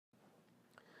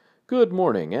Good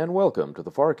morning and welcome to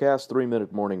the FarrCast 3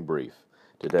 Minute Morning Brief.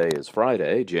 Today is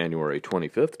Friday, January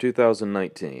 25th,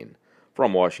 2019.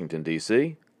 From Washington,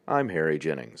 D.C., I'm Harry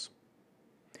Jennings.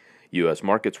 U.S.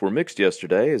 markets were mixed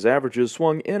yesterday as averages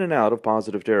swung in and out of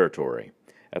positive territory.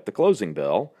 At the closing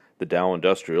bell, the Dow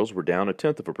Industrials were down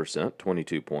 0.1%,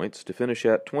 22 points, to finish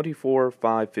at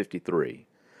 24,553.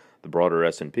 The broader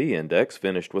S&P index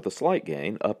finished with a slight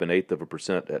gain, up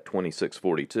 0.1% at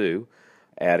 2642,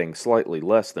 adding slightly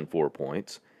less than 4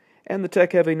 points, and the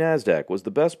tech-heavy Nasdaq was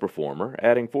the best performer,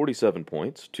 adding 47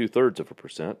 points,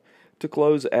 0.2%, to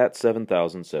close at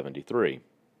 7,073.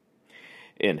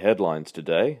 In headlines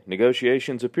today,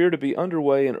 negotiations appear to be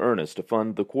underway in earnest to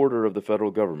fund the quarter of the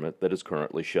federal government that is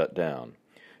currently shut down.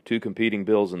 Two competing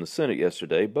bills in the Senate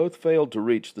yesterday both failed to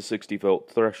reach the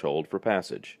 60-vote threshold for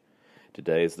passage.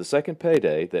 Today is the second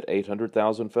payday that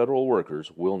 800,000 federal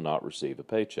workers will not receive a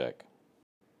paycheck.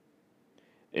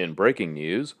 In breaking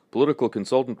news, political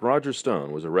consultant Roger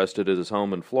Stone was arrested at his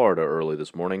home in Florida early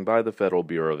this morning by the Federal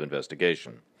Bureau of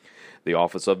Investigation. The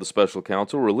Office of the Special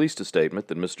Counsel released a statement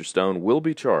that Mr. Stone will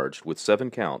be charged with 7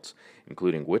 counts,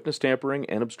 including witness tampering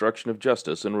and obstruction of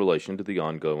justice in relation to the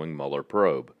ongoing Mueller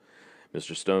probe.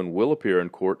 Mr. Stone will appear in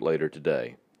court later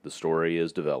today. The story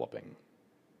is developing.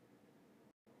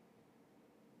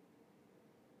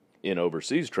 In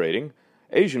overseas trading,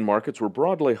 Asian markets were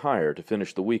broadly higher to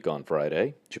finish the week on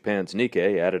Friday. Japan's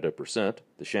Nikkei added 1%,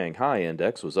 the Shanghai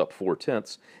index was up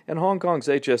 0.4, and Hong Kong's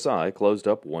HSI closed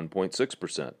up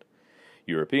 1.6%.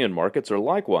 European markets are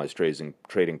likewise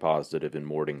trading positive in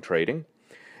morning trading.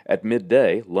 At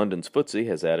midday, London's FTSE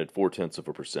has added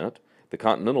 0.4%. The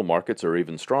continental markets are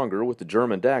even stronger, with the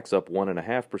German DAX up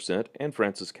 1.5% and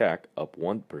France's CAC up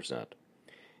 1%.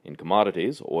 In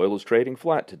commodities, oil is trading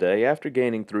flat today after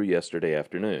gaining through yesterday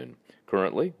afternoon.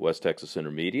 Currently, West Texas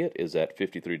Intermediate is at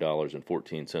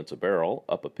 $53.14 a barrel,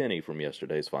 up a penny from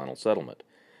yesterday's final settlement.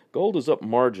 Gold is up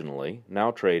marginally,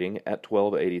 now trading at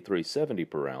 $12.8370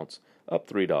 per ounce, up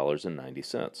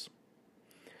 $3.90.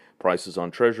 Prices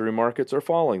on Treasury markets are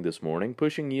falling this morning,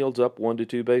 pushing yields up 1 to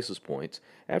 2 basis points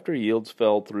after yields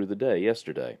fell through the day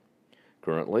yesterday.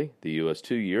 Currently, the U.S.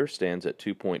 2-year stands at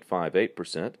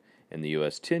 2.58%, and the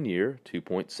U.S. 10-year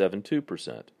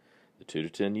 2.72%. The 2 to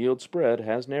 10 yield spread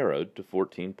has narrowed to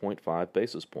 14.5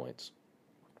 basis points.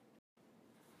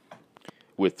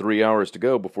 With 3 hours to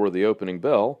go before the opening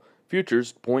bell,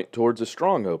 futures point towards a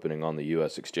strong opening on the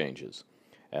U.S. exchanges.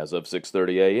 As of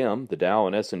 6:30 a.m., the Dow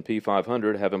and S&P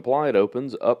 500 have implied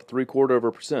opens up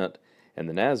 0.75%, and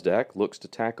the Nasdaq looks to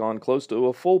tack on close to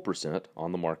a full percent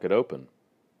on the market open.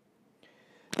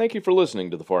 Thank you for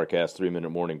listening to the FarrCast 3 Minute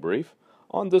Morning Brief.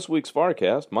 On this week's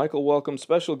FarrCast, Michael welcomes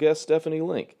special guest Stephanie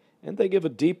Link, and they give a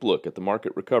deep look at the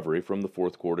market recovery from the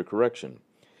fourth quarter correction.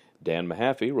 Dan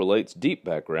Mahaffey relates deep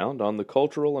background on the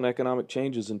cultural and economic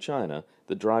changes in China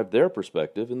that drive their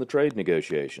perspective in the trade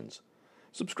negotiations.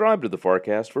 Subscribe to the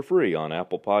FarrCast for free on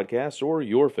Apple Podcasts or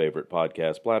your favorite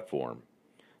podcast platform.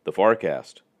 The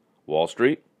FarrCast, Wall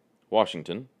Street,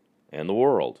 Washington, and the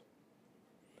world.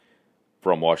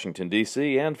 From Washington,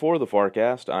 D.C., and for the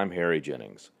FarrCast, I'm Harry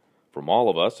Jennings. From all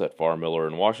of us at Farr Miller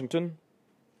in Washington,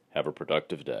 have a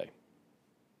productive day.